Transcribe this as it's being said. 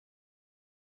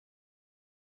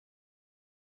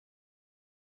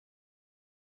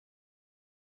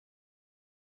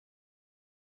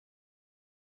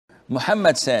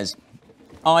Muhammad says,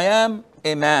 I am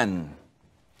a man.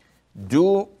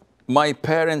 Do my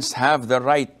parents have the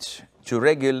right to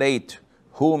regulate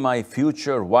who my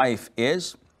future wife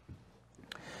is?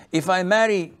 If I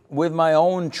marry with my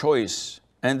own choice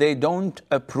and they don't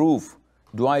approve,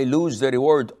 do I lose the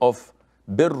reward of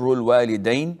birrul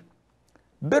walidain?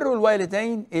 Birrul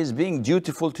walidain is being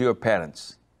dutiful to your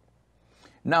parents.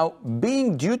 Now,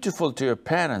 being dutiful to your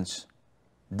parents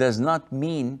does not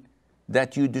mean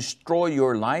that you destroy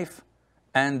your life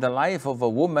and the life of a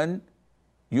woman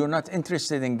you're not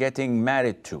interested in getting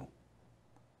married to.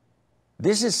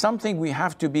 This is something we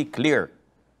have to be clear.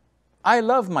 I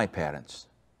love my parents.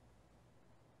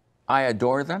 I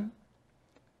adore them.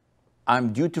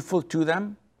 I'm dutiful to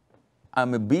them.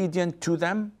 I'm obedient to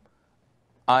them.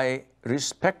 I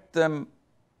respect them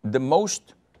the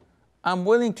most. I'm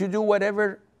willing to do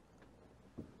whatever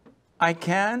I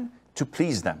can to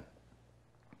please them.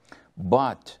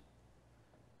 But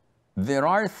there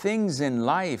are things in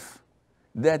life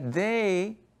that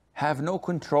they have no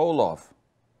control of.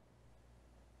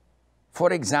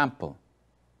 For example,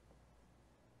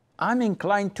 I'm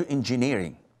inclined to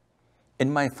engineering,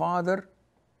 and my father's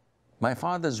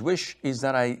wish is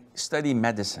that I study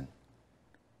medicine.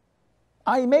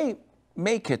 I may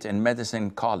make it in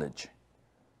medicine college,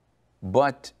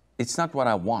 but it's not what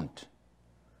I want.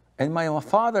 And my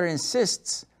father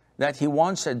insists that he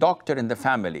wants a doctor in the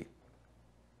family.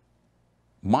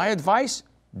 My advice,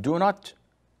 do not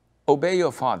obey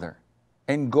your father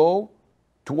and go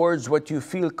towards what you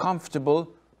feel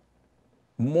comfortable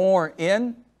more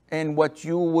in and what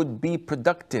you would be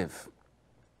productive.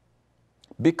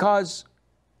 Because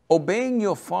obeying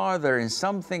your father in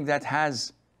something that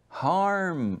has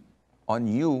harm on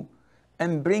you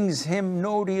and brings him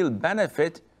no real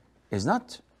benefit is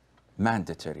not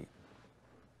mandatory.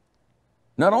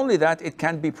 Not only that, it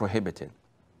can be prohibited.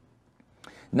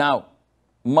 Now,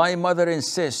 my mother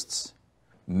insists,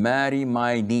 marry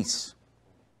my niece.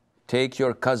 Take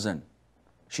your cousin.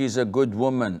 She's a good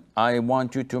woman. I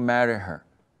want you to marry her.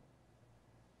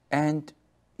 And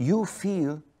you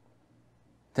feel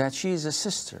that she is a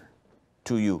sister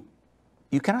to you.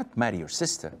 You cannot marry your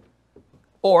sister.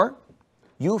 Or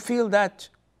you feel that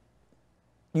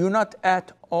you're not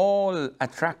at all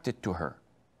attracted to her.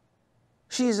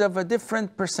 She's of a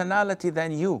different personality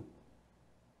than you.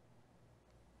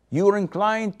 You're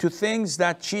inclined to things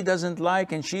that she doesn't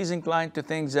like, and she's inclined to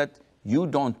things that you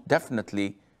don't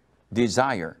definitely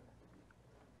desire.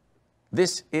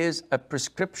 This is a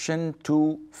prescription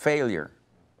to failure.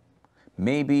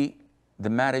 Maybe the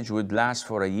marriage would last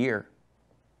for a year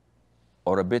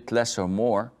or a bit less or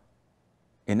more.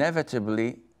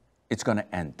 Inevitably, it's going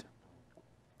to end.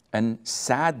 And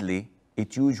sadly,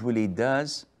 it usually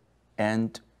does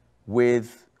end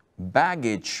with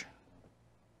baggage,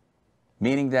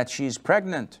 meaning that she's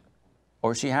pregnant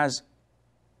or she has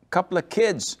a couple of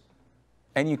kids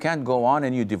and you can't go on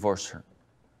and you divorce her.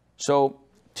 So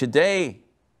today,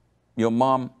 your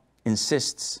mom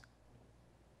insists,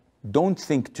 don't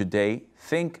think today,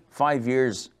 think 5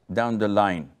 years down the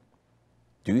line.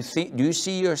 Do you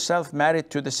see yourself married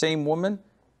to the same woman?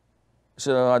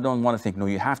 So I don't want to think. No,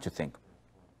 you have to think.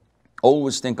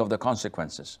 Always think of the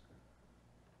consequences.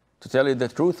 To tell you the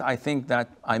truth, I think that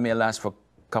I may last for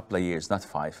a couple of years, not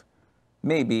 5.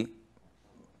 Maybe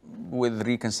with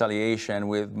reconciliation,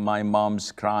 with my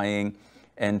mom's crying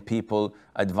and people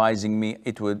advising me,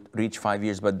 it would reach 5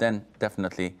 years, but then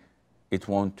definitely it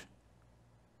won't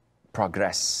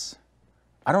progress.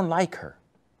 I don't like her.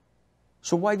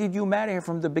 So why did you marry her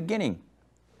from the beginning?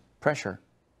 Pressure.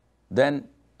 Then,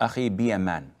 akhi, be a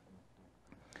man.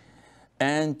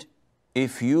 And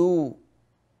if you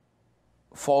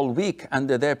fall weak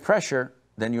under their pressure,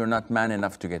 then you're not man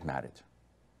enough to get married.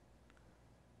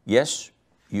 Yes,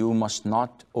 you must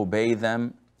not obey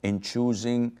them in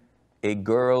choosing a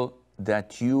girl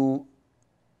that you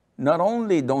not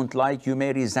only don't like, you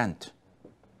may resent.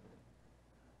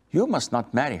 You must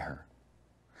not marry her.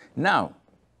 Now,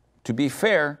 to be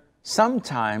fair,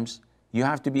 sometimes you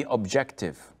have to be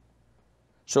objective.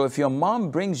 So if your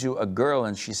mom brings you a girl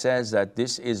and she says that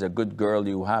this is a good girl,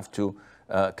 you have to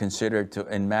consider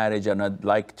in marriage, and I'd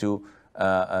like to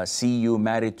see you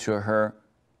married to her,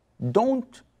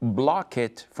 don't block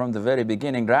it from the very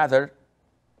beginning. Rather,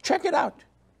 check it out.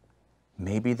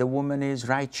 Maybe the woman is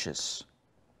righteous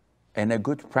and a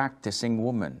good practicing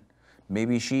woman.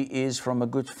 Maybe she is from a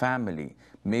good family.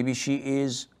 Maybe she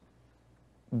is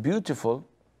beautiful,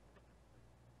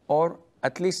 or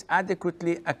at least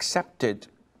adequately accepted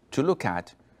to look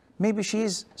at. Maybe she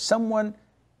is someone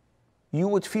you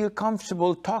would feel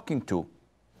comfortable talking to.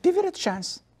 Give it a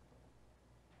chance.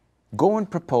 Go and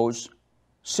propose,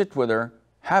 sit with her,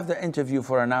 have the interview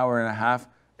for an hour and a half,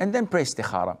 and then pray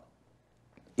istikhara.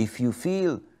 If you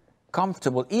feel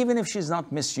comfortable, even if she's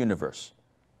not Miss Universe,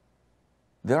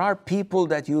 there are people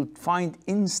that you'll find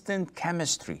instant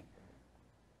chemistry.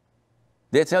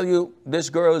 They tell you, this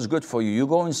girl is good for you. You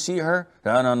go and see her.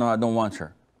 No, I don't want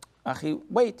her. Akhi,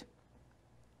 wait.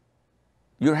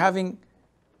 You're having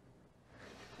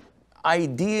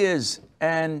ideas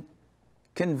and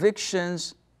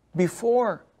convictions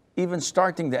before even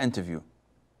starting the interview.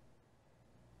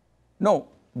 No,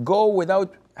 go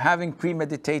without having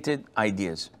premeditated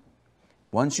ideas.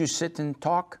 Once you sit and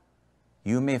talk,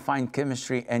 you may find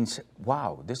chemistry and say,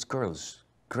 wow, this girl's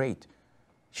great.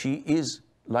 She is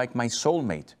like my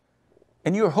soulmate.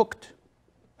 And you're hooked.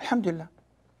 Alhamdulillah.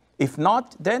 If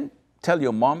not, then tell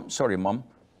your mom, sorry mom,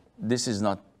 this is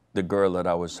not the girl that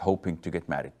I was hoping to get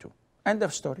married to. End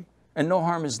of story. And no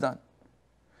harm is done.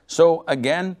 So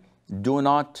again, do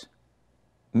not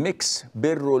mix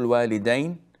birrul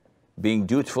walidain, being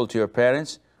dutiful to your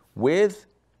parents, with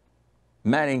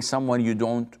marrying someone you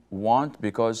don't want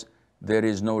because there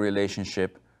is no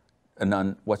relationship,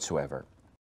 none whatsoever.